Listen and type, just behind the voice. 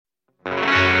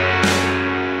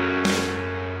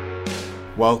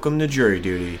Welcome to Jury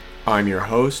Duty. I'm your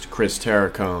host, Chris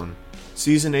Terracone.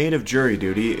 Season 8 of Jury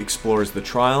Duty explores the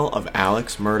trial of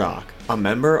Alex Murdaugh, a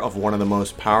member of one of the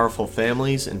most powerful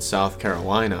families in South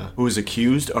Carolina, who is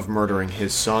accused of murdering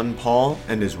his son Paul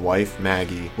and his wife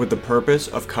Maggie, with the purpose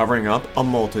of covering up a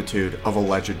multitude of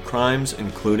alleged crimes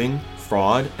including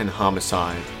fraud and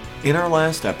homicide. In our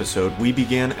last episode, we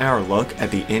began our look at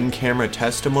the in-camera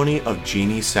testimony of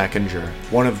Jeannie Seckinger,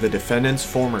 one of the defendant's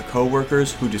former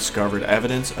co-workers who discovered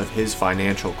evidence of his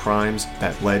financial crimes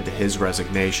that led to his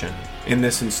resignation. In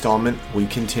this installment, we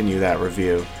continue that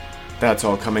review. That's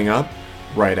all coming up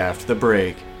right after the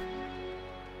break.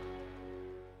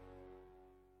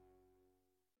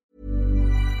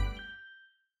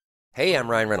 Hey, I'm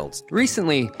Ryan Reynolds.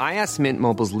 Recently, I asked Mint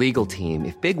Mobile's legal team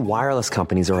if big wireless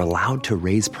companies are allowed to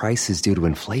raise prices due to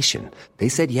inflation. They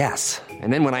said yes.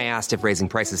 And then when I asked if raising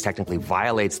prices technically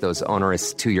violates those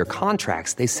onerous two-year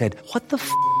contracts, they said, "What the f***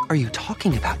 are you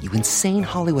talking about, you insane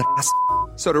Hollywood ass f-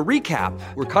 So to recap,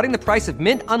 we're cutting the price of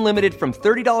Mint Unlimited from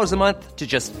 $30 a month to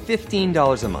just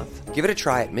 $15 a month. Give it a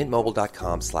try at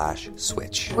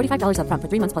mintmobile.com/switch. $45 up front for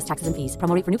 3 months plus taxes and fees.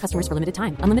 Promo rate for new customers for limited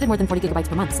time. Unlimited more than 40 gigabytes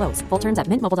per month. Slows full terms at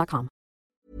mintmobile.com.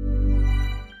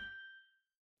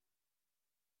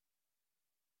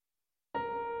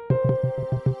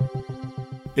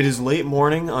 It is late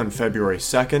morning on February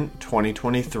 2nd,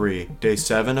 2023, day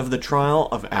 7 of the trial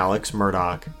of Alex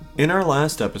Murdaugh. In our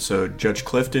last episode, Judge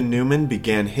Clifton Newman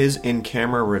began his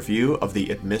in-camera review of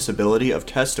the admissibility of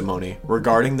testimony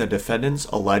regarding the defendant's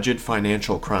alleged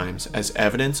financial crimes as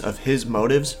evidence of his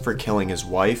motives for killing his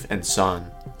wife and son.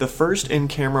 The first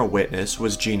in-camera witness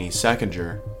was Jeannie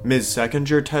Seckinger. Ms.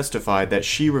 Seckinger testified that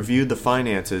she reviewed the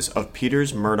finances of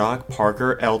Peters, Murdaugh,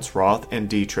 Parker, Eltsroth, and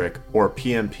Dietrich, or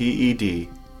PMPED,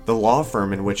 the law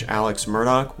firm in which Alex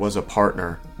Murdaugh was a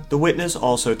partner. The witness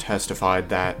also testified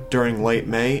that, during late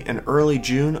May and early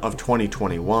June of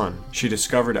 2021, she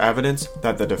discovered evidence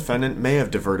that the defendant may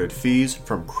have diverted fees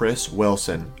from Chris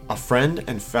Wilson, a friend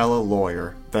and fellow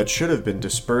lawyer, that should have been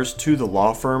dispersed to the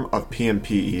law firm of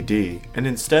PMPED, and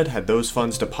instead had those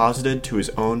funds deposited to his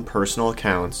own personal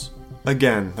accounts.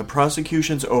 Again, the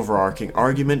prosecution's overarching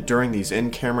argument during these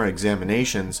in-camera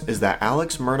examinations is that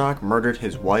Alex Murdaugh murdered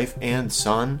his wife and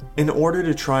son in order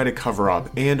to try to cover up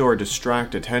and/or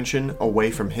distract attention away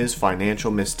from his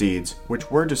financial misdeeds, which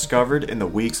were discovered in the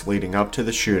weeks leading up to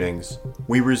the shootings.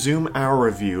 We resume our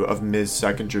review of Ms.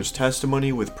 Seckinger's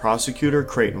testimony with prosecutor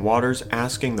Creighton Waters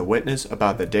asking the witness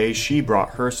about the day she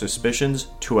brought her suspicions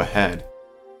to a head.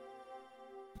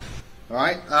 All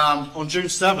right. On June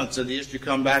 7th, did the issue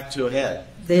come back to a head?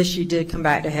 The issue did come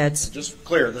back to heads. Just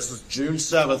clear, this is June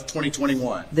 7th,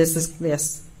 2021.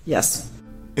 Yes.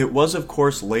 It was, of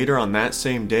course, later on that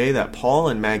same day that Paul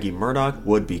and Maggie Murdaugh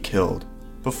would be killed.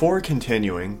 Before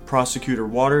continuing, Prosecutor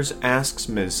Waters asks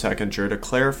Ms. Seckinger to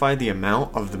clarify the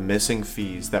amount of the missing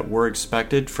fees that were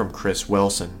expected from Chris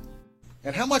Wilson.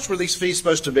 And how much were these fees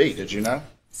supposed to be, did you know?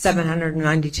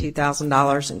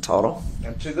 $792,000 in total.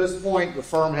 And to this point, the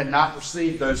firm had not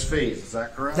received those fees, is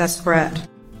that correct? That's correct.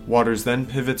 Waters then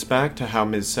pivots back to how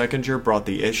Ms. Seckinger brought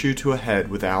the issue to a head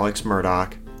with Alex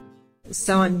Murdaugh.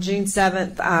 So on June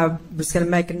 7th, I was going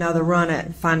to make another run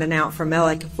at finding out from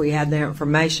Alec if we had their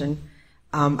information.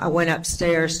 I went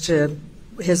upstairs to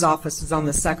his office, was on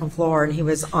the second floor, and he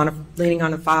was leaning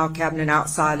on a file cabinet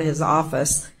outside his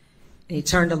office. And he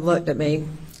turned and looked at me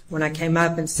when I came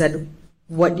up and said,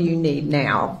 "What do you need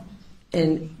now?"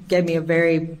 And gave me a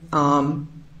very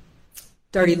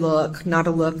dirty look, not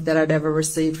a look that I'd ever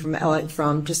received from Alec,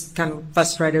 from just kind of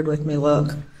frustrated with me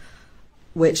look,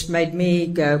 which made me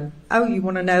go, "Oh, you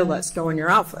want to know? Let's go in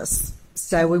your office."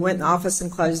 So we went in the office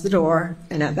and closed the door,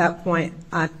 and at that point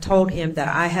I told him that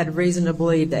I had reason to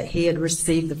believe that he had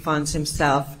received the funds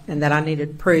himself and that I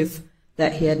needed proof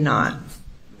that he had not.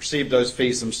 Received those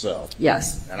fees himself?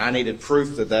 Yes. And I needed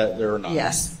proof that they were not?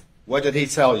 Yes. What did he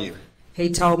tell you? He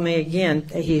told me again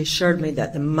that he assured me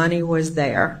that the money was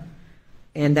there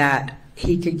and that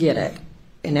he could get it.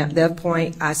 And at that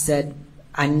point, I said,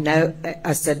 I'm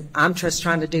just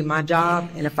trying to do my job,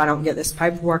 and if I don't get this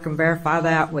paperwork and verify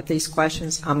that with these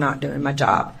questions, I'm not doing my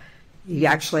job. He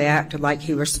actually acted like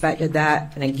he respected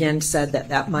that, and again said that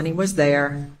that money was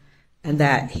there and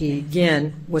that he,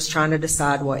 again, was trying to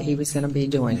decide what he was going to be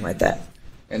doing with it.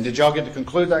 And did y'all get to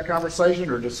conclude that conversation,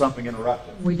 or did something interrupt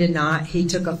it? We did not. He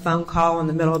took a phone call in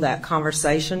the middle of that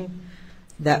conversation.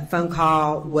 That phone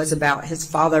call was about his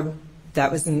father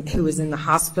who was in the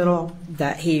hospital,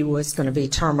 that he was going to be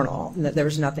terminal, and that there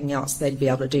was nothing else they'd be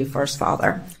able to do for his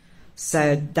father.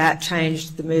 So that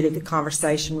changed the mood of the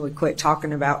conversation. We quit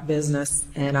talking about business,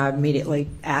 and I immediately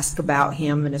asked about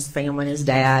him and his family and his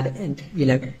dad, and,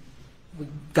 we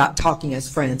got talking as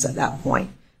friends at that point,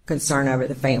 concern over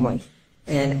the family.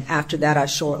 And after that, I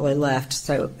shortly left,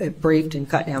 so it briefed and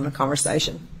cut down the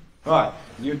conversation. All right.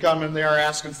 You'd come in there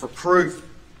asking for proof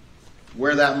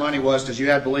where that money was because you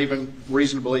had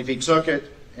reason to believe he took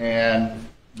it, and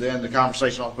then the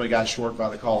conversation ultimately got short by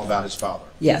the call about his father.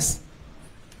 Yes.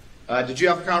 Did you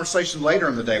have a conversation later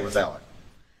in the day with Alec?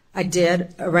 I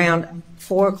did. Around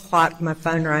 4 o'clock, my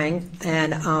phone rang,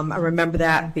 and I remember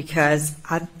that because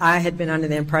I had been under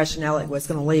the impression Alec was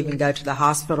going to leave and go to the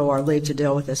hospital or leave to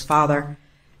deal with his father.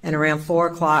 And around 4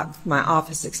 o'clock, my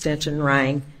office extension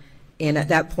rang, and at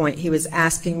that point, he was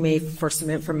asking me for some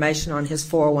information on his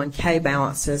 401k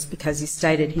balances because he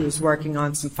stated he was working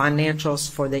on some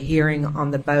financials for the hearing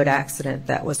on the boat accident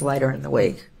that was later in the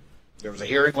week. There was a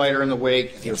hearing later in the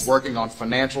week, and he was working on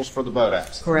financials for the boat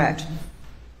accident. Correct.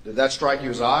 Did that strike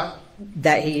you as odd?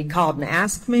 That he called and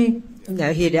asked me?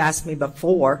 No, he had asked me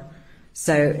before.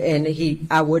 So, and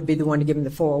I would be the one to give him the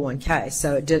 401k.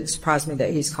 So it didn't surprise me that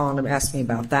he's calling to ask me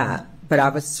about that. But I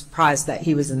was surprised that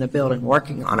he was in the building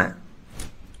working on it.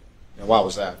 And why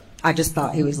was that? I just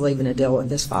thought he was leaving a deal with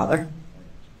his father.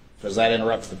 Because that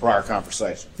interrupted the prior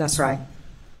conversation. That's right.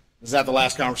 Is that the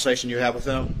last conversation you had with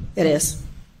him? It is.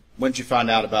 When did you find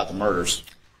out about the murders?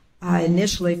 I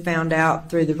initially found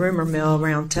out through the rumor mill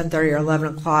around 10:30 or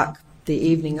 11 o'clock the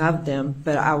evening of them,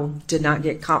 but I did not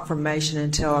get confirmation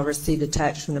until I received a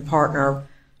text from the partner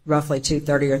roughly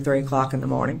 2:30 or 3 o'clock in the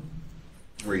morning.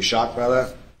 Were you shocked by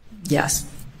that? Yes.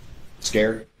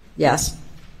 Scared? Yes.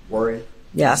 Worried?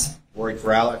 Yes. Worried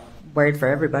for Alec? Worried for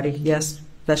everybody, yes,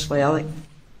 especially Alec.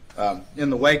 In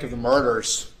the wake of the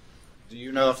murders, do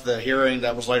you know if the hearing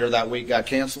that was later that week got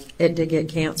canceled? It did get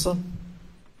canceled.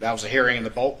 That was a hearing in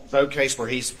the boat case where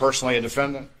he's personally a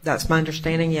defendant? That's my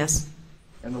understanding, yes.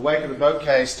 In the wake of the boat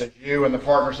case, did you and the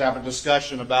partners have a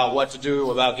discussion about what to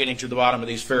do about getting to the bottom of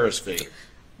these Ferris fees?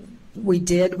 We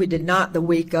did. We did not the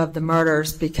week of the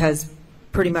murders because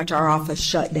pretty much our office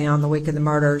shut down the week of the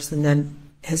murders, and then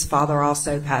his father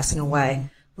also passing away.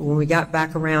 But when we got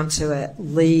back around to it,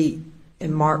 Lee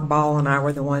and Mark Ball and I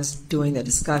were the ones doing the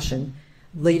discussion.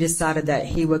 Lee decided that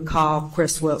he would call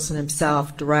Chris Wilson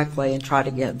himself directly and try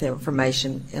to get the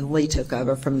information, and Lee took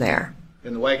over from there.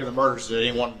 In the wake of the murders, did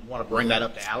anyone want to bring that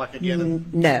up to Alec again?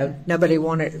 No, nobody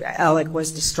wanted. Alec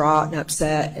was distraught and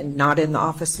upset and not in the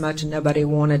office much, and nobody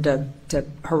wanted to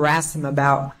harass him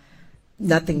about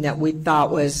nothing that we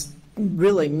thought was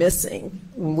really missing.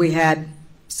 We had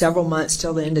several months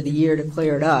till the end of the year to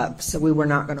clear it up, so we were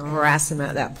not going to harass him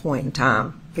at that point in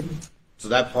time. So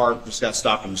that part just got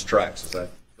stopped in its tracks, is that?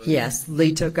 Yes,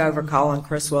 Lee took over calling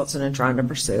Chris Wilson and trying to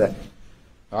pursue it.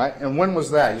 All right, and when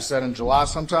was that? You said in July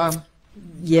sometime?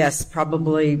 Yes,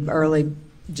 probably early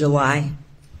July.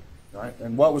 All right,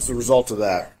 and what was the result of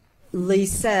that? Lee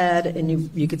said, and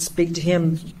you could speak to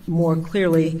him more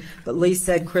clearly, but Lee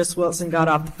said Chris Wilson got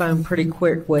off the phone pretty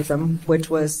quick with him, which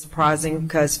was surprising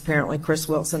because apparently Chris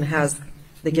Wilson has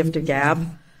the gift of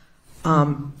gab.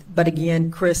 But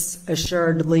again, Chris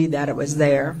assured Lee that it was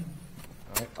there.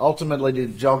 Right. Ultimately,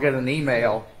 did y'all get an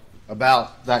email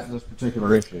about this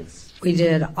particular issue? We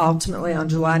did. Ultimately, on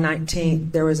July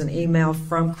 19th, there was an email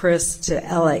from Chris to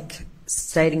Alec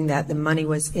stating that the money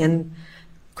was in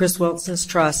Chris Wilson's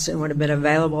trust and would have been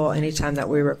available anytime that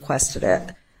we requested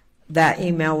it. That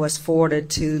email was forwarded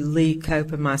to Lee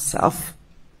Cope and myself.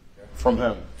 From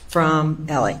whom? From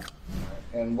Alec.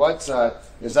 And what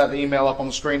is that the email up on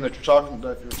the screen that you're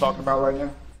talking about right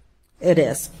now? It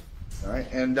is. All right,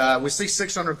 and we see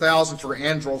 $600,000 for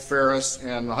Andrew Ferris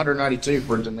and $192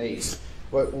 for Denise.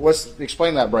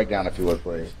 Explain that breakdown, if you would,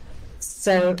 please.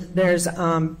 So there's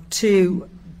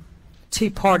two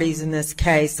parties in this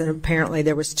case, and apparently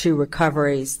there was two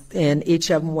recoveries, and each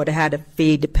of them would have had a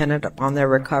fee dependent upon their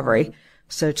recovery.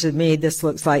 So to me, this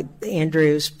looks like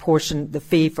Andrew's portion, the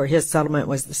fee for his settlement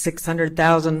was the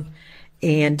 $600,000,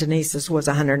 and Denise's was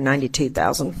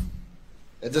 $192,000.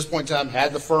 At this point in time,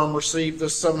 had the firm received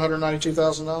this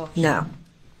 $792,000? No.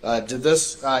 Did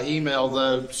this email,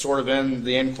 though, sort of end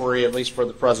the inquiry, at least for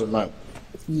the present moment?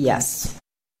 Yes.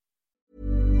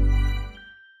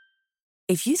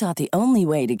 If you thought the only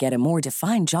way to get a more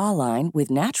defined jawline with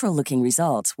natural-looking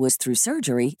results was through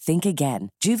surgery, think again.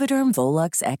 Juvederm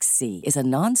Volux XC is a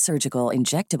non-surgical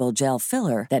injectable gel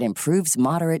filler that improves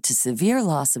moderate to severe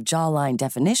loss of jawline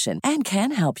definition and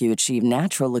can help you achieve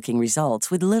natural-looking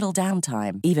results with little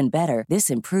downtime. Even better, this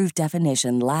improved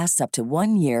definition lasts up to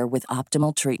 1 year with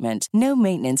optimal treatment. No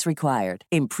maintenance required.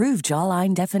 Improve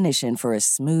jawline definition for a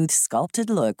smooth, sculpted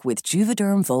look with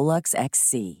Juvederm Volux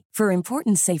XC. For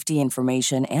important safety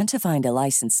information and to find a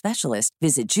licensed specialist,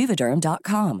 visit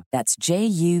Juvederm.com. That's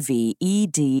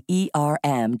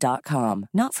JUVEDERM.com.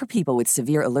 Not for people with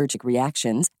severe allergic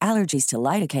reactions, allergies to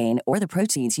lidocaine, or the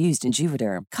proteins used in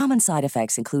Juvederm. Common side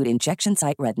effects include injection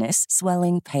site redness,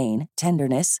 swelling, pain,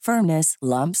 tenderness, firmness,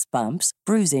 lumps, bumps,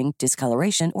 bruising,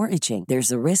 discoloration, or itching.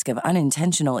 There's a risk of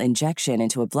unintentional injection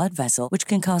into a blood vessel, which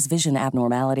can cause vision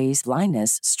abnormalities,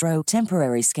 blindness, stroke,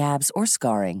 temporary scabs, or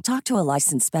scarring. Talk to a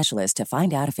licensed specialist to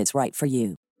find out if it's right for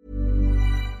you.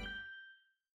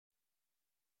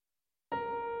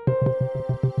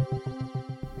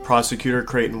 Prosecutor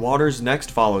Creighton Waters next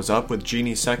follows up with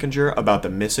Jeannie Seckinger about the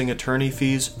missing attorney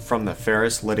fees from the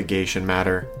Ferris litigation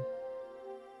matter.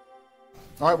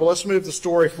 All right, well, let's move the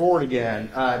story forward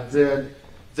again. Did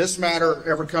this matter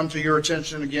ever come to your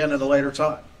attention again at a later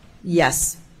time?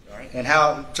 Yes. All right. And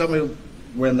tell me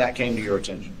when that came to your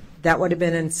attention. That would have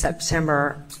been in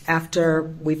September after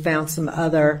we found some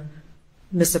other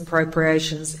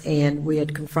misappropriations and we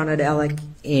had confronted Alec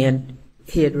and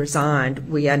he had resigned.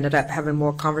 We ended up having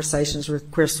more conversations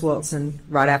with Chris Wilson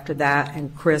right after that,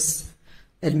 and Chris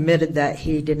admitted that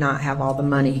he did not have all the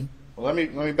money. Well,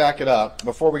 let me back it up.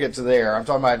 Before we get to there, I'm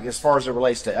talking about as far as it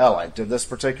relates to Alec. Did this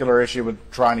particular issue with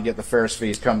trying to get the Ferris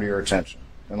fees come to your attention?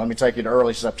 And let me take you to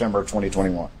early September of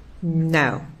 2021.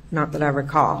 No, not that I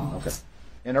recall. Okay.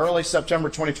 In early September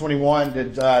 2021,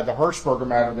 did the Hirschberger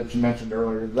matter that you mentioned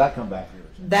earlier, did that come back to your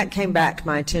attention? That came back to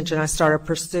my attention. I started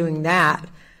pursuing that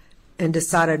and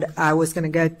decided I was going to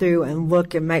go through and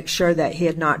look and make sure that he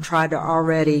had not tried to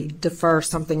already defer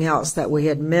something else that we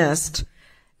had missed.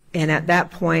 And at that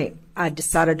point, I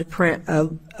decided to print a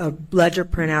ledger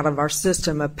printout of our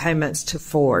system of payments to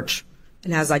Forge.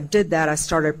 And as I did that, I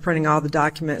started printing all the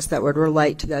documents that would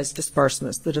relate to those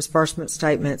disbursements, the disbursement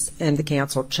statements and the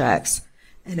canceled checks.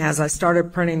 And as I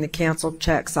started printing the canceled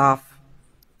checks off,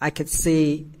 I could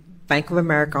see Bank of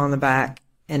America on the back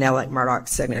and Alec Murdaugh's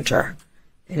signature.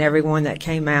 And every one that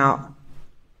came out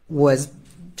was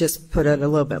just put it a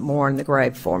little bit more in the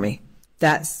grave for me.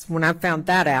 That's when I found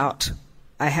that out.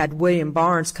 I had William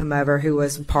Barnes come over, who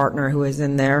was a partner who was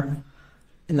in there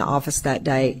in the office that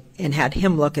day, and had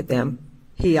him look at them.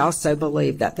 He also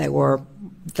believed that they were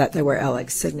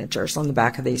Alec's signatures on the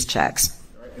back of these checks.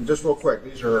 Right. And just real quick,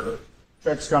 these are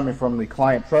checks coming from the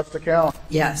client trust account?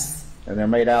 Yes. And they're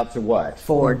made out to what?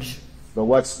 Forge. But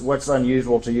what's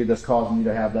unusual to you that's causing you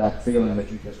to have that feeling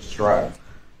that you just described?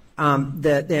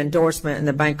 The endorsement and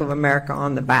the Bank of America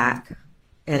on the back,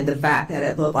 and the fact that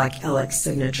it looked like Alec's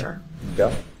signature.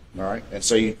 Okay. All right. And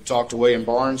so you talked to William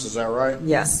Barnes, is that right?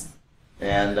 Yes.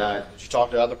 And did you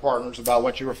talk to other partners about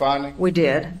what you were finding? We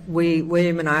did.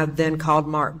 William and I then called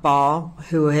Mark Ball,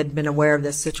 who had been aware of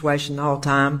this situation the whole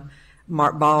time.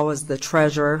 Mark Ball was the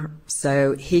treasurer,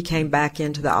 so he came back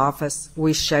into the office.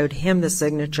 We showed him the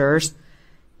signatures.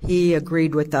 He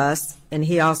agreed with us, and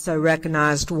he also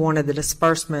recognized one of the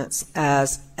disbursements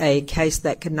as a case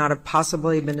that could not have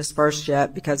possibly been dispersed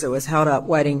yet because it was held up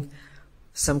waiting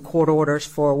some court orders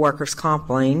for a workers' comp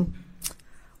lien.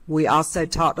 We also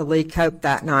talked to Lee Cope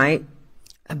that night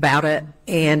about it,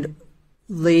 and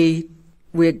Lee,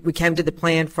 we came to the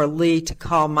plan for Lee to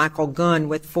call Michael Gunn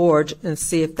with Forge and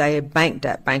see if they had banked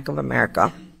at Bank of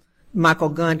America. Michael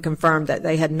Gunn confirmed that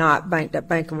they had not banked at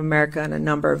Bank of America in a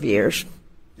number of years.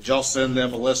 Did y'all send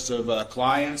them a list of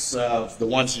clients, the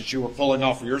ones that you were pulling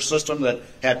off of your system that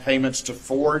had payments to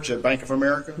Forge at Bank of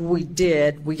America? We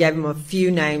did. We gave him a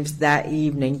few names that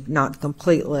evening, not the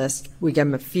complete list. We gave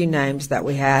him a few names that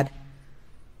we had,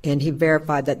 and he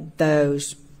verified that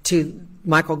those two,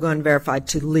 Michael Gunn verified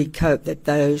to Lee Cope that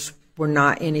those were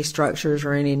not any structures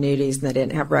or any annuities, and they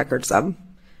didn't have records of them.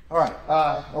 All right.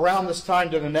 Around this time,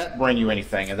 did Annette bring you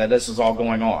anything, and that this is all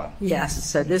going on? Yes.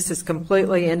 So this is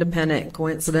completely independent and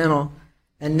coincidental.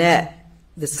 Annette,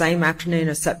 the same afternoon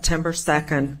of September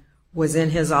 2nd, was in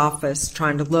his office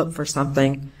trying to look for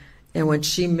something, and when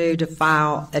she moved to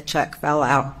file, a check fell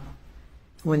out.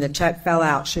 When the check fell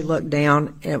out, she looked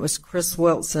down, and it was Chris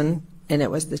Wilson, and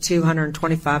it was the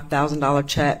 $225,000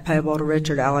 check payable to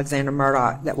Richard Alexander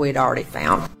Murdaugh that we had already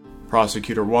found.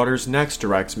 Prosecutor Waters next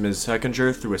directs Ms.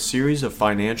 Seckinger through a series of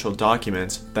financial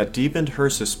documents that deepened her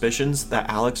suspicions that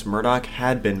Alex Murdaugh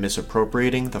had been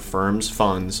misappropriating the firm's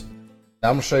funds.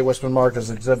 I'm going to show you what's been marked as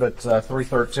Exhibit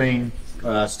 313,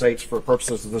 states for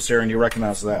purposes of this hearing. You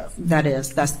recognize that?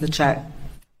 That's the check.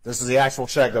 This is the actual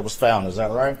check that was found, is that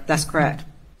right? That's correct.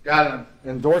 Got an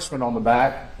endorsement on the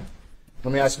back.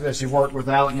 Let me ask you this. You've worked with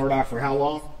Alex Murdaugh for how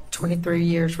long? 23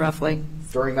 years, roughly.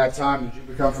 During that time, did you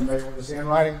become familiar with his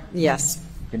handwriting? Yes.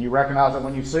 Can you recognize it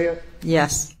when you see it?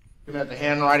 Yes. Looking at the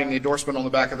handwriting, the endorsement on the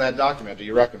back of that document, do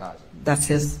you recognize it? That's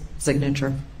his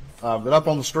signature. But up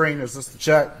on the screen, is this the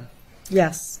check?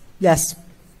 Yes. Yes.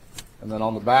 And then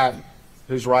on the back,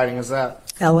 whose writing is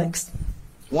that? Alex.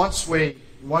 Once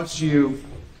you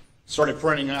started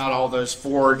printing out all those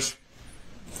forged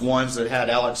ones that had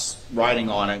Alex writing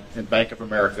on it in Bank of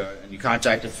America, and you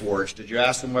contacted Forge, did you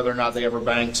ask them whether or not they ever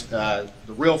banked the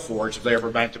real Forge, if they ever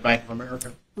banked at Bank of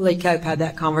America? Lee Cope had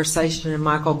that conversation, and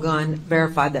Michael Gunn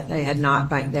verified that they had not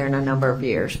banked there in a number of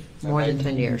years, more than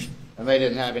 10 years. And they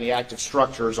didn't have any active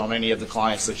structures on any of the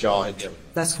clients that y'all had given?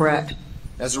 That's correct.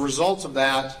 As a result of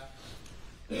that,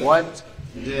 what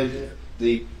did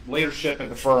the leadership at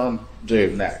the firm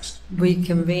do next? We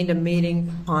convened a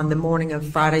meeting on the morning of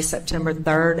Friday, September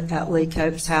 3rd at Lee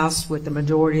Cope's house with the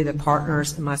majority of the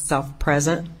partners and myself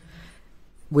present.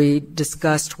 We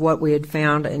discussed what we had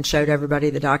found and showed everybody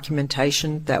the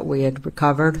documentation that we had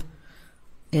recovered.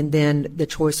 And then the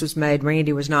choice was made.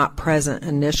 Randy was not present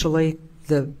initially.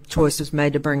 The choice was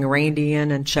made to bring Randy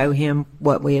in and show him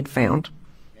what we had found.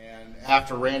 And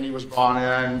after Randy was brought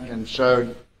in and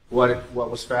showed what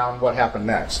was found, what happened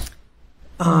next?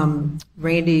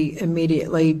 Randy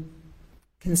immediately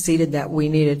conceded that we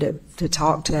needed to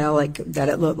talk to Alec, that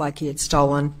it looked like he had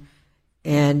stolen.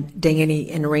 And Danny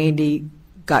and Randy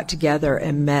got together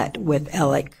and met with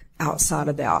Alec outside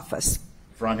of the office.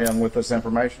 Confront him with this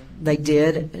information? They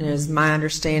did, and it is my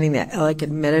understanding that Alec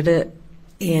admitted it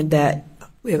and that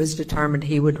it was determined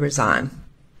he would resign.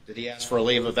 Did he ask for a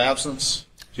leave of absence?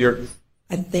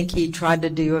 I think he tried to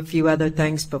do a few other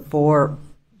things before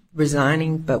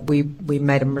resigning, but we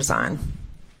made him resign.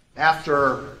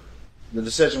 After the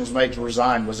decision was made to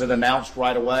resign, was it announced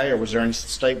right away, or was there any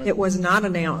statement? It was not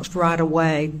announced right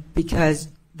away because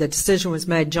the decision was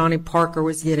made. Johnny Parker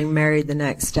was getting married the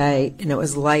next day, and it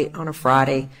was late on a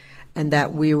Friday, and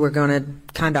that we were going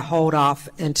to kind of hold off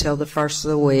until the first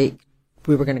of the week.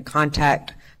 We were going to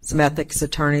contact some ethics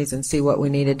attorneys and see what we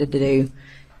needed to do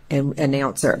and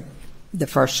announce it the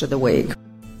first of the week.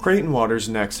 Creighton Waters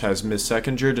next has Ms.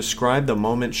 Seckinger describe the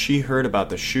moment she heard about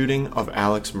the shooting of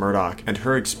Alex Murdaugh and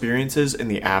her experiences in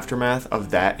the aftermath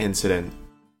of that incident.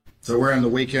 So we're in the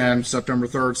weekend, September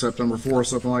 3rd, September 4th,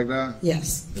 something like that?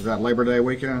 Yes. Is that Labor Day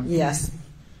weekend? Yes.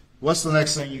 What's the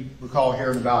next thing you recall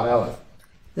hearing about Alec?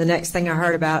 The next thing I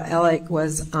heard about Alec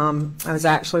was I was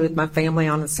actually with my family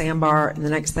on the sandbar, and the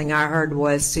next thing I heard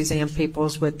was Suzanne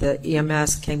Peoples with the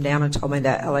EMS came down and told me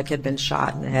that Alec had been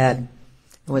shot in the head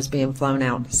and was being flown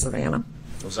out to Savannah.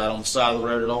 Was that on the side of the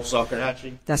road at Old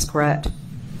Salkehatchie? That's correct.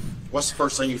 What's the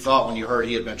first thing you thought when you heard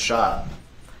he had been shot?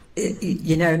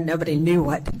 Nobody knew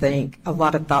what to think. A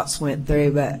lot of thoughts went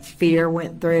through, but fear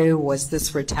went through. Was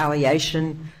this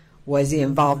retaliation? Was he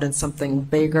involved in something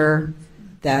bigger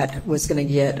that was going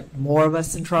to get more of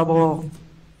us in trouble?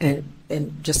 And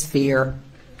just fear.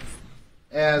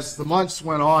 As the months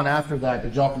went on after that,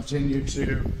 did y'all continue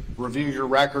to review your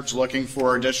records looking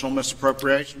for additional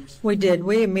misappropriations? We did.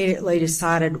 We immediately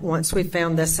decided, once we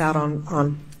found this out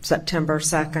on September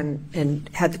 2nd and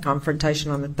had the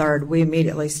confrontation on the 3rd, we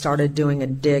immediately started doing a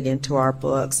dig into our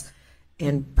books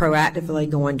and proactively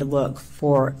going to look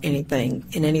for anything.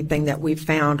 And anything that we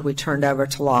found, we turned over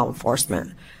to law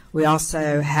enforcement. We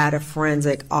also had a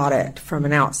forensic audit from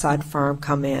an outside firm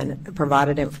come in and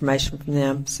provided information from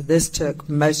them. So this took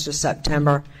most of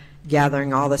September,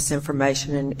 gathering all this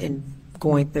information and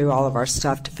going through all of our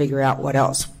stuff to figure out what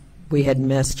else we had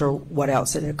missed or what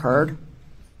else had occurred.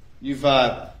 You've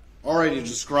already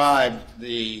described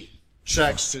the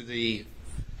checks to the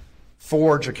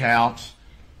Forge account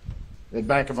at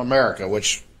Bank of America,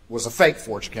 which was a fake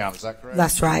Forge account. Is that correct?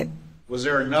 That's right. Was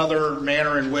there another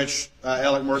manner in which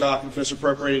Alec Murdaugh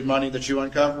misappropriated money that you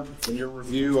uncovered in your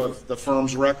review of the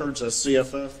firm's records as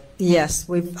CFO? Yes,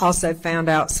 we've also found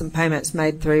out some payments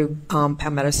made through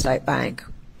Palmetto State Bank.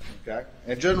 Okay.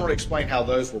 And generally explain how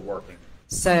those were working.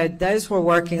 So those were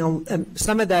working on,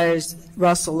 some of those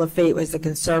Russell Lafitte was the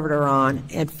conservator on,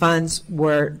 and funds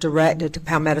were directed to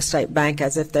Palmetto State Bank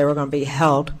as if they were going to be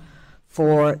held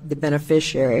for the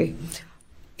beneficiary.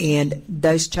 And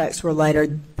those checks were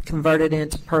later converted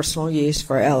into personal use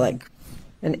for Alec.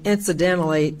 And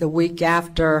incidentally, the week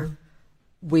after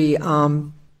we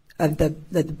of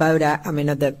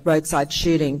the roadside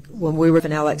shooting, when we were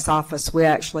in Alec's office, we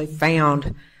actually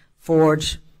found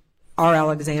Forge, R.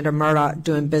 Alexander Murdaugh,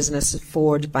 doing business at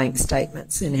Forge bank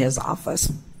statements in his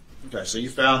office. Okay, so you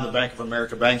found the Bank of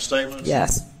America bank statements?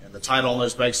 Yes. And the title on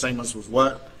those bank statements was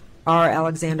what? R.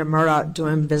 Alexander Murdaugh,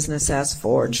 doing business as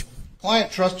Forge.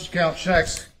 Client trust account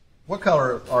checks, what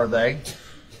color are they?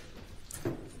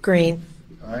 Green.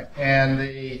 All right. And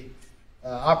the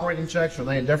operating checks, are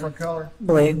they a different color?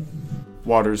 Blue.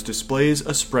 Waters displays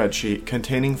a spreadsheet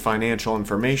containing financial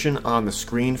information on the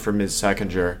screen for Ms.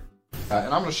 Seckinger.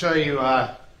 And I'm going to show you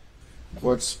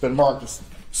what's been marked as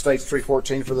States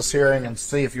 314 for this hearing and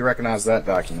see if you recognize that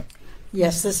document.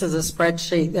 Yes, this is a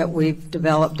spreadsheet that we've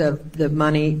developed of the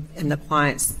money and the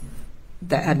clients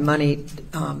that had money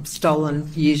stolen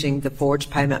using the forged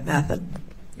payment method.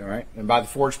 All right. And by the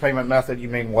forged payment method, you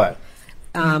mean what?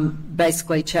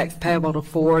 Basically, checks payable to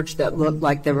forge that looked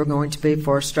like they were going to be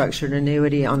for a structured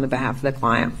annuity on the behalf of the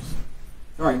client.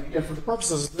 All right. And for the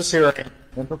purposes of this hearing,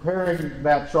 in preparing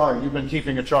that chart, you've been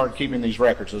keeping a chart, keeping these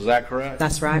records. Is that correct?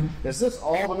 That's right. Is this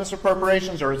all the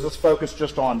misappropriations, or is this focused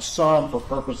just on some for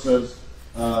purposes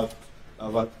of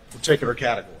a particular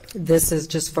category? This is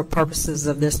just for purposes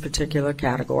of this particular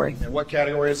category. And what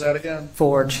category is that again?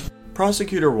 Forge.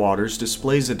 Prosecutor Waters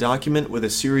displays a document with a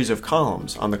series of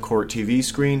columns on the court TV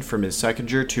screen for Ms.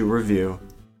 Seckinger to review.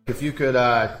 If you could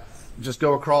just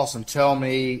go across and tell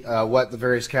me what the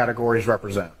various categories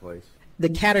represent, please. The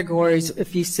categories,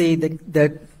 if you see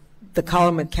the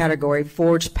column with category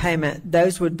forged payment,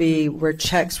 those would be where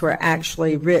checks were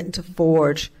actually written to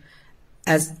forge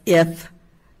as if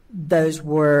those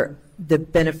were the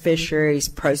beneficiary's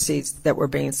proceeds that were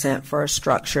being sent for a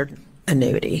structured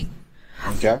annuity.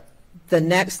 Okay. The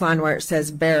next line where it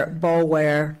says Barrett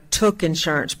Boulware took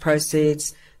insurance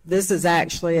proceeds, this is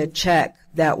actually a check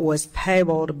that was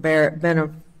payable to Barrett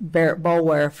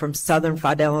Boulware from Southern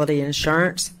Fidelity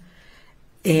Insurance.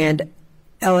 And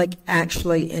Alec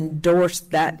actually endorsed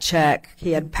that check.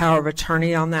 He had power of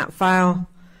attorney on that file.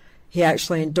 He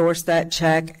actually endorsed that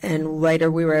check, and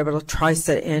later we were able to trace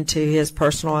it into his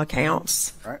personal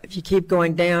accounts. Right. If you keep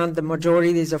going down, the majority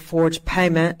of these are forged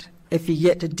payment. If you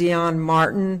get to Dion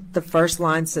Martin, the first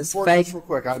line says fake. Just real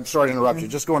quick, I'm sorry to interrupt you.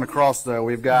 Just going across, though,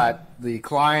 we've got the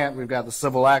client, we've got the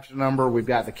civil action number, we've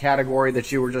got the category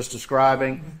that you were just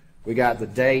describing. We got the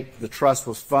date the trust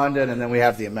was funded, and then we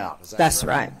have the amount. Is that That's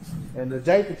correct? right. And the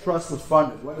date the trust was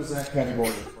funded, what does that category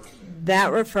refer to?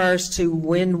 That refers to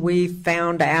when we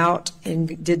found out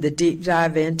and did the deep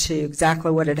dive into exactly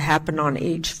what had happened on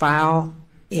each file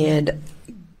and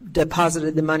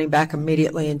deposited the money back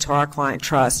immediately into our client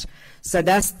trust. So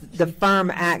that's the firm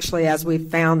actually, as we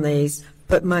found these,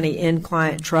 put money in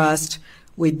client trust.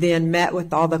 We then met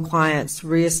with all the clients,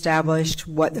 reestablished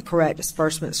what the correct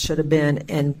disbursements should have been,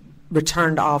 and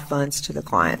returned all funds to the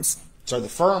clients. So the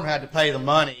firm had to pay the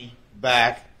money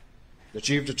back that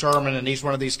you've determined in each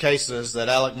one of these cases that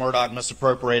Alec Murdaugh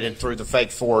misappropriated through the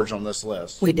fake forge on this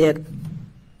list. We did.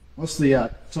 What's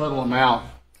the total amount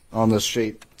on this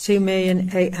sheet?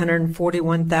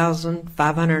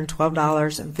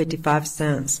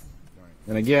 $2,841,512.55.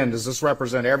 And again, does this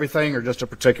represent everything or just a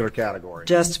particular category?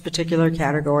 Just a particular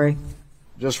category.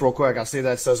 Just real quick, I see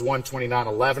that says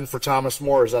 129.11 for Thomas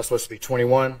Moore. Is that supposed to be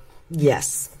 21?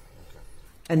 Yes.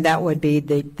 And that would be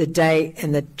the date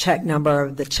and the check number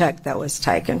of the check that was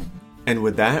taken. And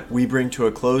with that, we bring to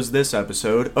a close this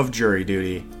episode of Jury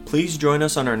Duty. Please join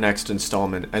us on our next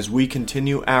installment as we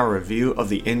continue our review of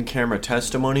the in-camera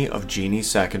testimony of Jeannie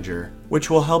Seckinger, which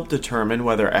will help determine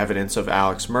whether evidence of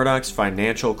Alex Murdaugh's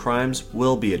financial crimes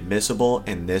will be admissible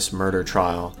in this murder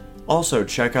trial. Also,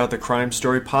 check out the Crime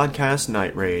Story Podcast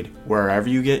Night Raid, wherever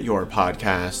you get your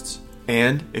podcasts.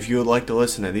 And if you would like to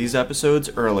listen to these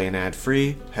episodes early and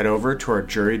ad-free, head over to our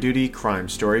Jury Duty Crime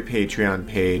Story Patreon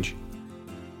page.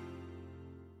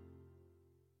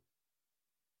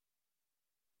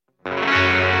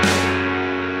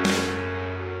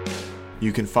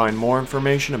 You can find more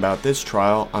information about this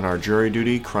trial on our Jury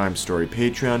Duty Crime Story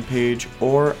Patreon page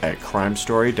or at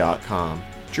crimestory.com.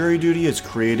 Jury Duty is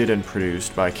created and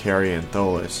produced by Carrie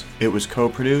Antholis. It was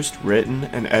co-produced, written,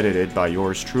 and edited by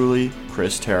yours truly,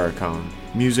 Chris Terracone.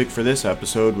 Music for this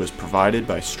episode was provided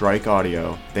by Strike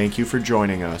Audio. Thank you for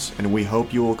joining us, and we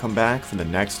hope you will come back for the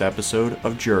next episode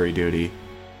of Jury Duty.